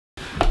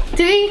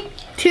3,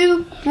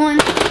 2, 1.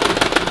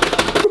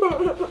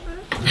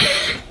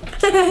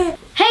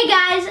 Hey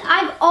guys,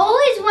 I've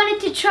always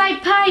wanted to try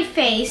Pie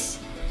Face,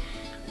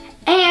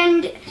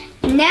 and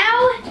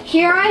now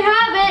here I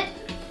have it,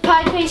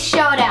 Pie Face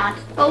Showdown.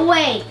 But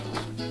wait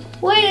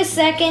a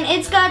second,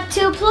 it's got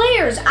 2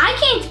 players. I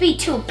can't be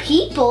 2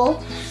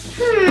 people.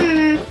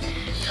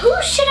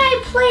 Who should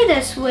I play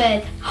this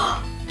with?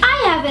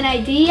 I have an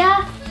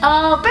idea.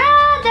 Oh,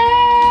 brother!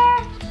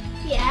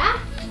 Yeah?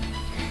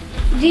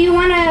 Do you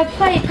want to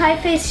play Pie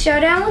Face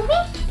Showdown with me?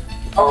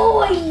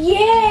 Oh,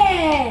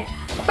 yeah!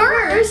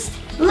 First,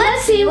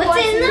 let's see what's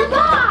in the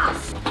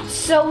box.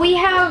 So we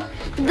have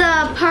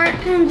the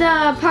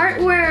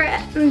part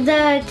where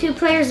the 2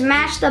 players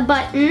mash the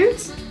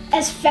buttons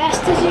as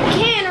fast as you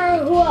can,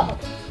 or whoa.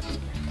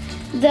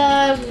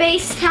 The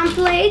face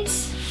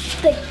templates,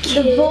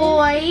 the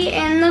boy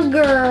and the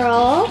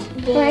girl,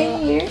 right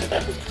here.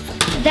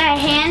 The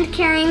hand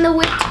carrying the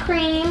whipped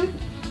cream,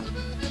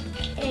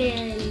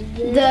 and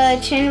the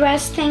chin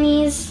rest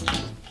thingies.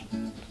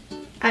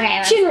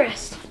 Okay. Chin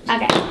rest.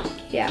 Okay.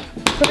 Yeah.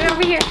 Put it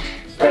over here.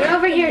 Put it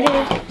over here,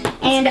 dude.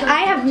 And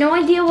I have no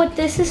idea what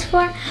this is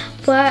for,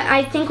 but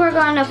I think we're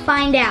going to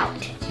find out.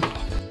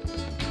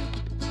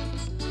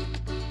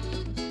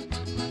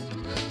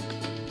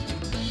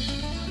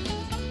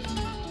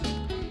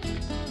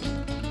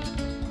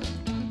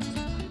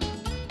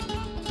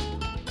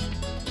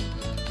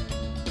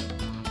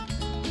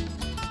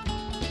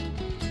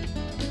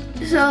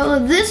 So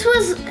this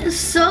was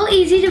so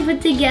easy to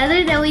put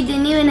together that we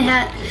didn't even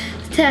have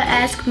to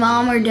ask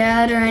mom or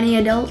dad or any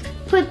adult.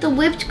 Put the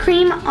whipped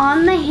cream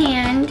on the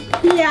hand.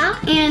 Yeah.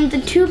 And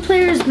the 2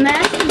 players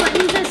mash the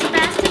buttons as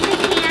fast as they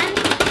can,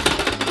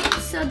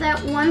 so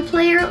that one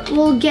player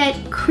will get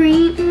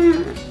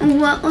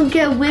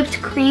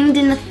whipped creamed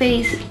in the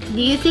face.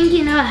 Do you think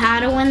you know how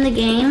to win the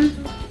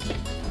game?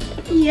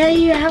 Yeah,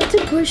 you have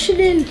to push it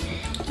in.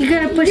 You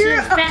gotta push it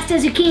as fast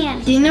as you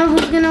can. Do you know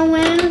who's gonna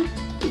win?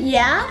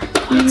 Yeah?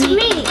 It's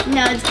me.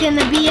 No, it's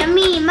gonna be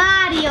me,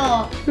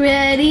 Mario.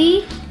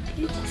 Ready,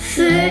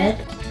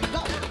 set.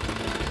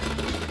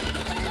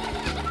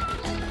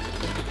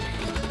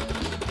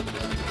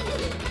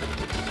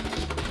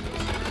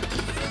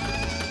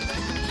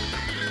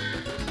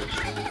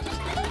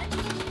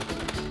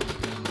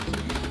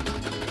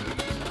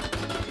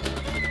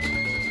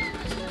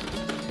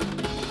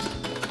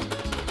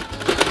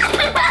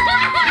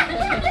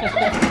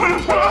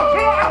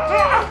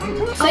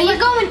 So you're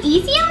going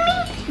easy on me?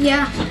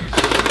 Yeah.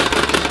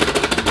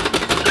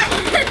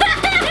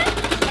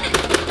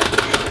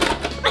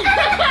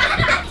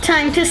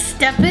 Time to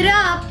step it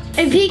up.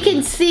 If he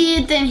can see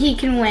it, then he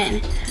can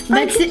win.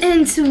 But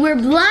since we're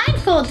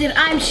blindfolded,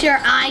 I'm sure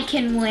I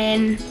can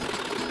win.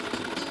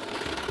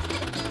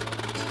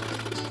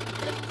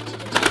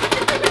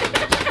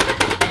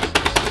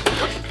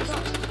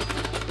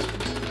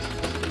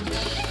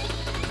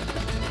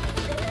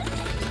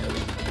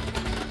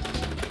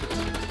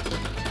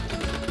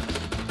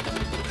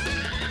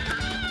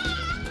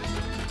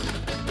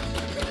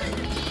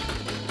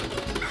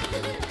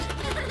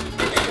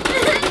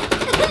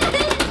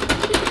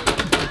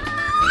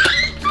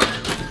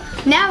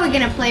 Now we're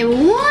gonna play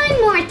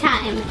one more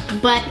time,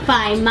 but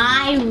by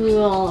my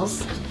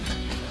rules.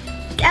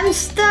 I'm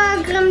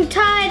stuck, I'm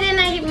tied, and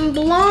I'm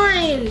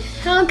blind.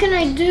 How can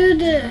I do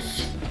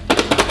this?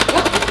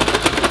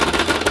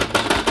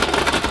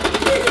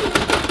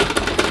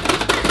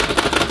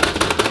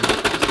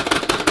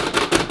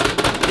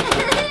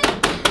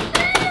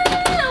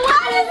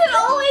 Why does it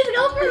always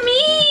go for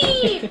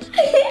me?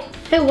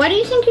 Hey, why do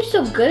you think you're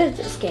so good at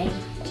this game?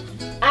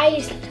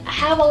 I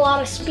have a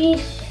lot of speed,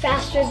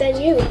 faster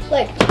than you.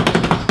 Like,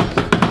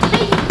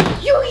 hey,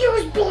 you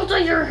use both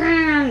of your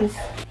hands.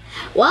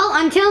 Well,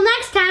 until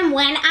next time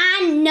when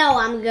I know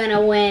I'm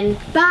gonna win.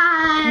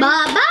 Bye.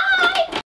 Bye-bye.